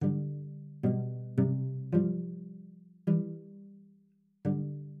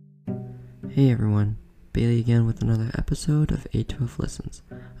Hey everyone, Bailey again with another episode of A12 Listens,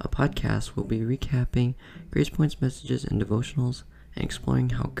 a podcast where we'll be recapping Grace Point's messages and devotionals and exploring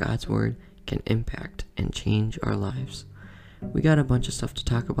how God's Word can impact and change our lives. We got a bunch of stuff to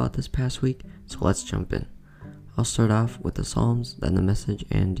talk about this past week, so let's jump in. I'll start off with the Psalms, then the message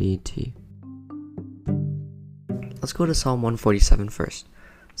and DT. Let's go to Psalm 147 first.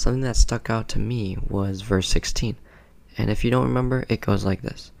 Something that stuck out to me was verse 16, and if you don't remember, it goes like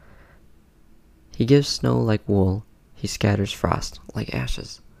this. He gives snow like wool, he scatters frost like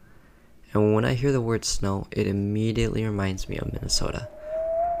ashes. And when I hear the word snow, it immediately reminds me of Minnesota.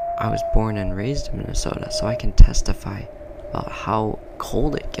 I was born and raised in Minnesota, so I can testify about how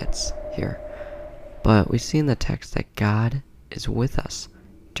cold it gets here. But we see in the text that God is with us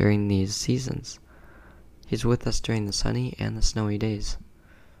during these seasons. He's with us during the sunny and the snowy days.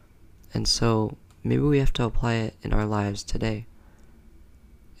 And so maybe we have to apply it in our lives today.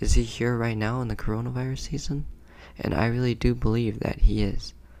 Is he here right now in the coronavirus season? And I really do believe that he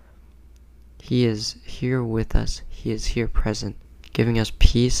is. He is here with us. He is here present, giving us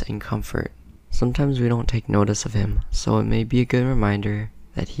peace and comfort. Sometimes we don't take notice of him, so it may be a good reminder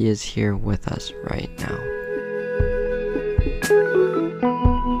that he is here with us right now.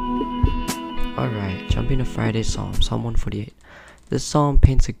 Alright, jumping to Friday's Psalm, Psalm 148. This psalm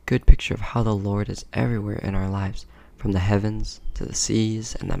paints a good picture of how the Lord is everywhere in our lives, from the heavens to the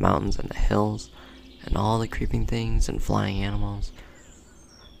seas and the mountains and the hills and all the creeping things and flying animals.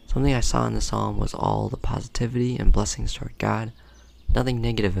 Something I saw in the psalm was all the positivity and blessings toward God, nothing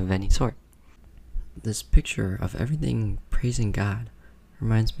negative of any sort. This picture of everything praising God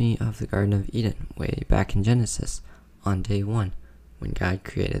reminds me of the Garden of Eden way back in Genesis on day 1 when God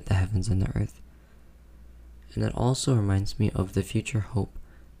created the heavens and the earth. And it also reminds me of the future hope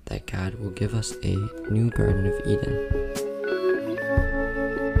that God will give us a new Garden of Eden.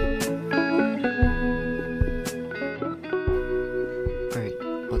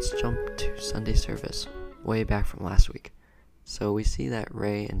 Alright, let's jump to Sunday service, way back from last week. So we see that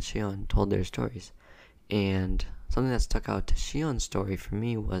Ray and Shion told their stories, and something that stuck out to Shion's story for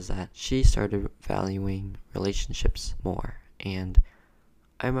me was that she started valuing relationships more, and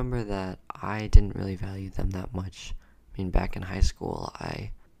I remember that I didn't really value them that much. I mean, back in high school,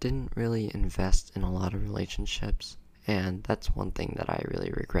 I didn't really invest in a lot of relationships, and that's one thing that I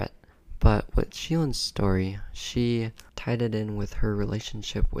really regret. But with Shion's story, she tied it in with her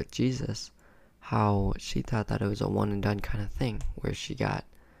relationship with Jesus, how she thought that it was a one and done kind of thing, where she got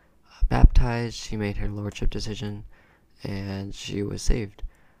baptized, she made her lordship decision, and she was saved.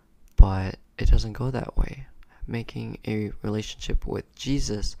 But it doesn't go that way. Making a relationship with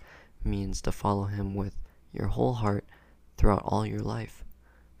Jesus means to follow him with your whole heart throughout all your life.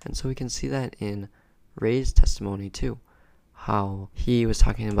 And so we can see that in Ray's testimony too, how he was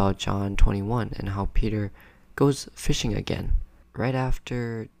talking about John 21 and how Peter goes fishing again right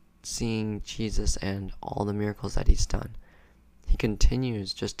after seeing Jesus and all the miracles that he's done. He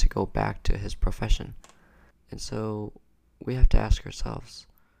continues just to go back to his profession. And so we have to ask ourselves,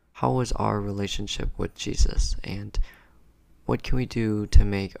 how is our relationship with Jesus, and what can we do to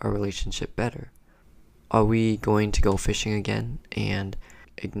make our relationship better? Are we going to go fishing again and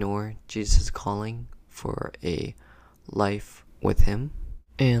ignore Jesus' calling for a life with him?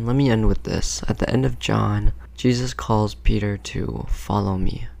 And let me end with this. At the end of John, Jesus calls Peter to follow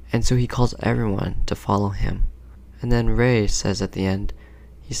me, and so he calls everyone to follow him. And then Ray says at the end,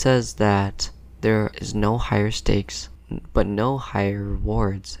 he says that there is no higher stakes, but no higher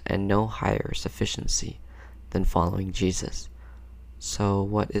rewards and no higher sufficiency than following Jesus. So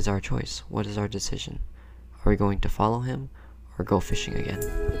what is our choice? What is our decision? Are we going to follow him or go fishing again?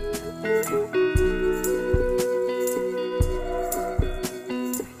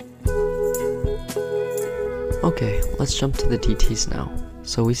 Okay, let's jump to the DTs now.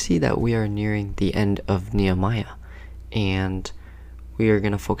 So we see that we are nearing the end of Nehemiah, and we are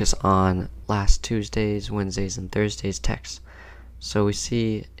going to focus on last Tuesday's, Wednesday's, and Thursday's texts. So we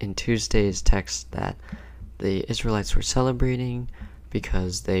see in Tuesday's text that the Israelites were celebrating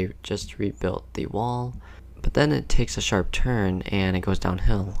because they just rebuilt the wall. But then it takes a sharp turn and it goes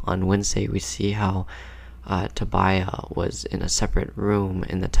downhill. On Wednesday, we see how Tobiah was in a separate room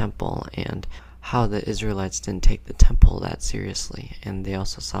in the temple, and how the Israelites didn't take the temple that seriously. And they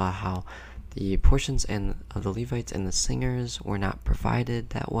also saw how the portions of the Levites and the singers were not provided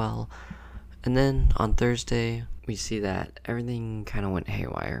that well. And then on Thursday, we see that everything kind of went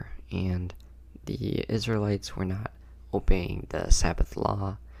haywire, and the Israelites were not obeying the Sabbath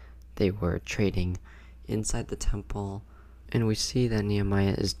law. They were trading inside the temple, and we see that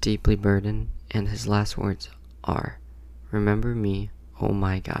Nehemiah is deeply burdened, and his last words are, "Remember me, O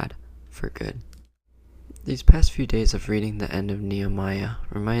my God, for good. These past few days of reading the end of Nehemiah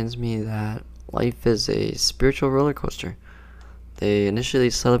reminds me that life is a spiritual roller coaster. They initially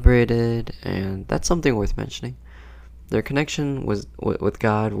celebrated, and that's something worth mentioning. Their connection with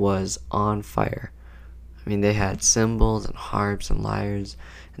God was on fire. I mean, they had cymbals and harps and lyres,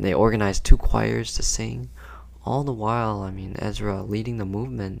 and they organized 2 choirs to sing. All the while, Ezra leading the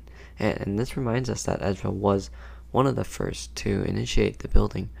movement, and this reminds us that Ezra was one of the first to initiate the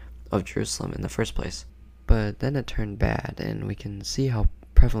building of Jerusalem in the first place. But then it turned bad, and we can see how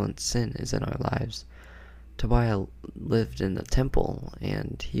prevalent sin is in our lives. Tobiah lived in the temple,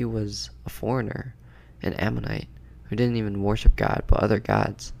 and he was a foreigner, an Ammonite, who didn't even worship God but other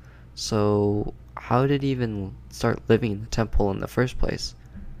gods. So how did he even start living in the temple in the first place?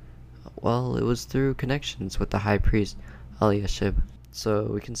 Well, it was through connections with the high priest Eliashib. So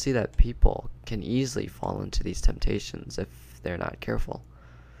we can see that people can easily fall into these temptations if they're not careful.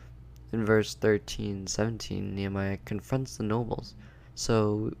 In verse 13-17, Nehemiah confronts the nobles.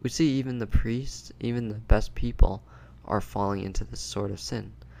 So we see even the priests, even the best people, are falling into this sort of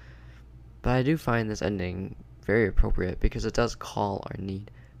sin. But I do find this ending very appropriate because it does call our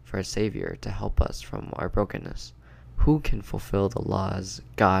need for a Savior to help us from our brokenness. Who can fulfill the laws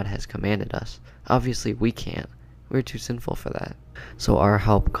God has commanded us? Obviously we can't. We're too sinful for that. So our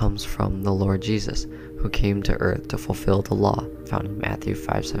help comes from the Lord Jesus, who came to earth to fulfill the law, found in Matthew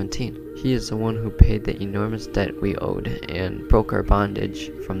 5:17. He is the one who paid the enormous debt we owed and broke our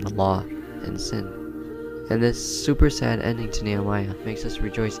bondage from the law and sin. And this super sad ending to Nehemiah makes us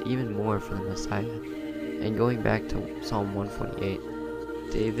rejoice even more for the Messiah. And going back to Psalm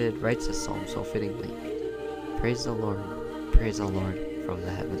 148, David writes this psalm so fittingly. Praise the Lord from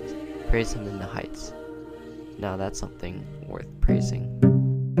the heavens. Praise him in the heights. Now that's something worth praising.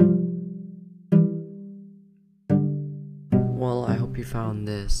 Well, I hope you found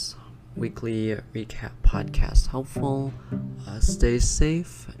this weekly recap podcast helpful. Stay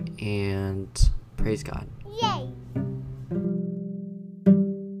safe and praise God. Yay!